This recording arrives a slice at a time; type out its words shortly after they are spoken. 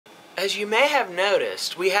As you may have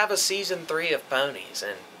noticed, we have a season 3 of Ponies,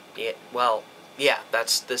 and yeah,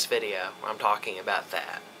 that's this video. I'm talking about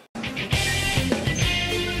that.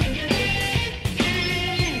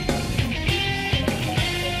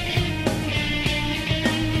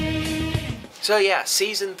 So yeah,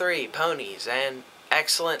 season 3, Ponies, and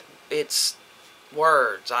excellent, it's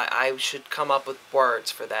words. I should come up with words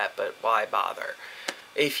for that, but why bother?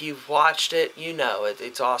 If you've watched it, you know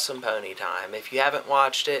it's awesome pony time. If you haven't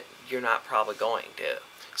watched it, you're not probably going to.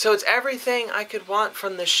 So it's everything I could want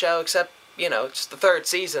from this show, except, you know, it's the 3rd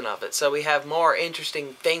season of it, so we have more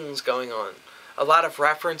interesting things going on. A lot of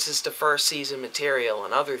references to first season material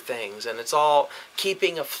and other things, and it's all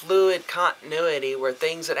keeping a fluid continuity where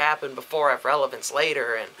things that happened before have relevance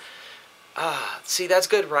later, and, see, that's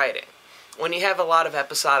good writing. When you have a lot of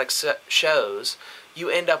episodic shows, you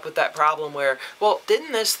end up with that problem where, well,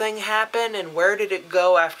 didn't this thing happen, and where did it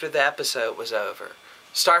go after the episode was over?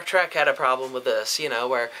 Star Trek had a problem with this, you know,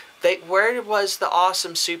 where was the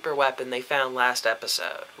awesome super weapon they found last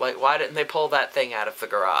episode? Like, why didn't they pull that thing out of the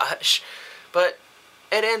garage? But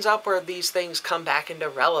it ends up where these things come back into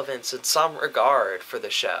relevance in some regard for the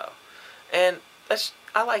show. And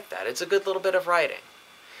I like that. It's a good little bit of writing.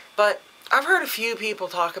 But I've heard a few people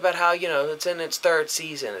talk about how, you know, it's in its 3rd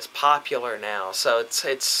season, it's popular now, so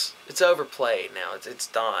it's overplayed now, it's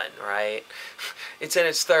done, right? It's in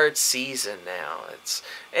its 3rd season now,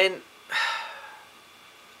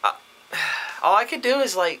 all I could do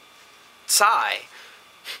is, like, sigh,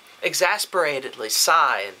 exasperatedly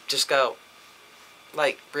sigh, and just go,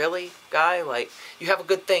 like, really, guy? Like, you have a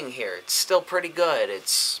good thing here, it's still pretty good,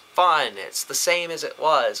 it's fun, it's the same as it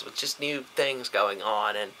was, with just new things going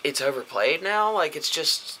on, and it's overplayed now? Like,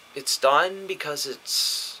 it's done because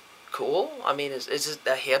it's cool? I mean, is it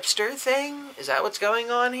a hipster thing? Is that what's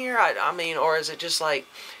going on here? I mean, or is it just like,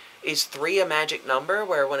 is 3 a magic number,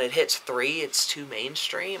 where when it hits 3, it's too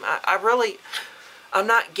mainstream? I'm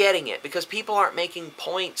not getting it, because people aren't making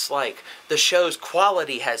points like the show's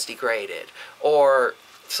quality has degraded, or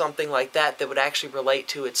something like that would actually relate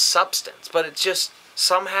to its substance. But it's just,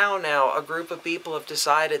 somehow now, a group of people have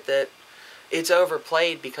decided that it's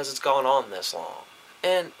overplayed because it's gone on this long.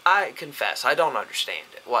 And I confess, I don't understand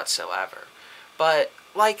it whatsoever. But,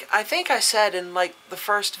 like, I think I said in, like, the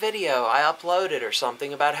first video I uploaded or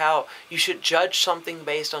something about how you should judge something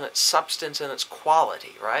based on its substance and its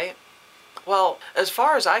quality, right? Well, as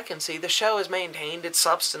far as I can see, the show has maintained its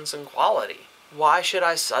substance and quality. Why should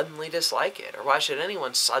I suddenly dislike it? Or why should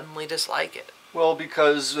anyone suddenly dislike it? Well,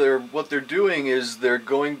 because what they're doing is they're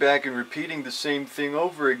going back and repeating the same thing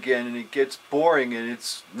over again, and it gets boring, and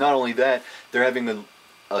it's not only that, they're having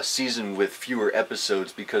a season with fewer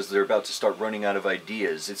episodes because they're about to start running out of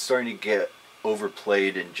ideas. It's starting to get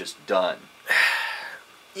overplayed and just done.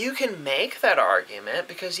 You can make that argument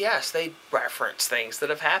because, yes, they reference things that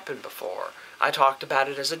have happened before. I talked about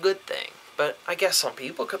it as a good thing, but I guess some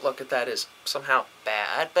people could look at that as somehow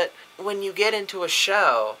bad. But when you get into a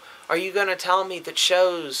show, are you going to tell me that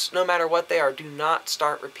shows, no matter what they are, do not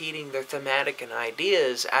start repeating their thematic and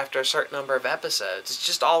ideas after a certain number of episodes? It's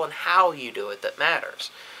just all in how you do it that matters.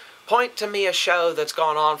 Point to me a show that's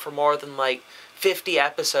gone on for more than, like, 50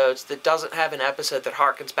 episodes that doesn't have an episode that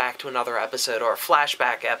harkens back to another episode, or a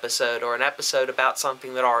flashback episode, or an episode about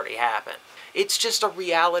something that already happened. It's just a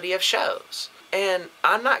reality of shows. And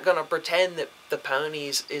I'm not going to pretend that The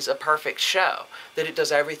Ponies is a perfect show, that it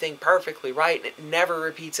does everything perfectly right and it never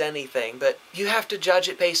repeats anything, but you have to judge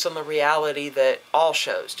it based on the reality that all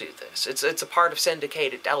shows do this. It's a part of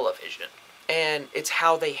syndicated television. And it's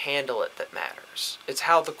how they handle it that matters. It's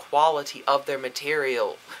how the quality of their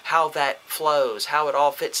material, how that flows, how it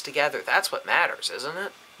all fits together. That's what matters, isn't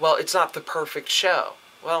it? Well, it's not the perfect show.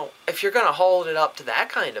 Well, if you're going to hold it up to that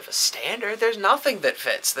kind of a standard, there's nothing that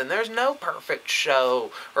fits. Then there's no perfect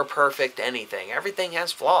show or perfect anything. Everything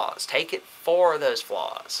has flaws. Take it for those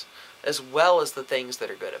flaws, as well as the things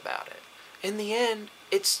that are good about it. In the end,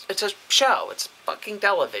 it's a show. It's a fucking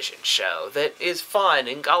television show that is fun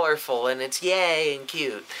and colorful and it's yay and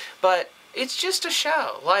cute. But it's just a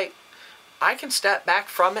show. Like, I can step back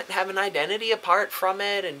from it and have an identity apart from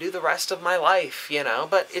it and do the rest of my life, you know.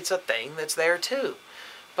 But it's a thing that's there too.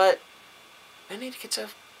 But I need to get so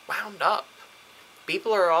wound up.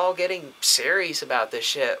 People are all getting serious about this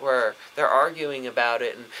shit where they're arguing about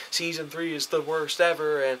it and season 3 is the worst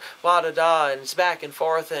ever and blah-da-da and it's back and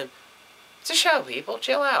forth and it's a show, people.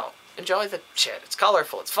 Chill out. Enjoy the shit. It's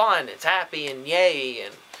colorful, it's fun, it's happy, and yay,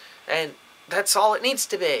 and that's all it needs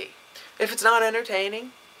to be. If it's not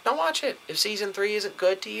entertaining, don't watch it. If season 3 isn't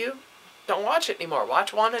good to you, don't watch it anymore.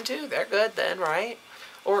 Watch 1 and 2. They're good then, right?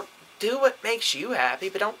 Or do what makes you happy,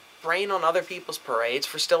 but don't rain on other people's parades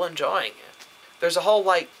for still enjoying it. There's a whole,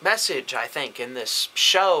 like, message, I think, in this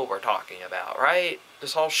show we're talking about, right?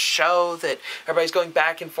 This whole show that everybody's going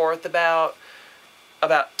back and forth about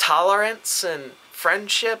tolerance and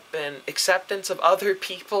friendship and acceptance of other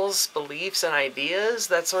people's beliefs and ideas.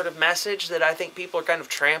 That sort of message that I think people are kind of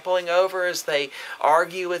trampling over as they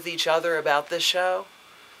argue with each other about this show.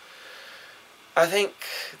 I think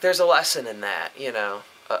there's a lesson in that, you know,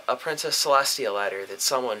 a Princess Celestia letter that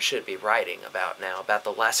someone should be writing about now, about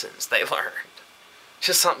the lessons they learned.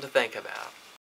 Just something to think about.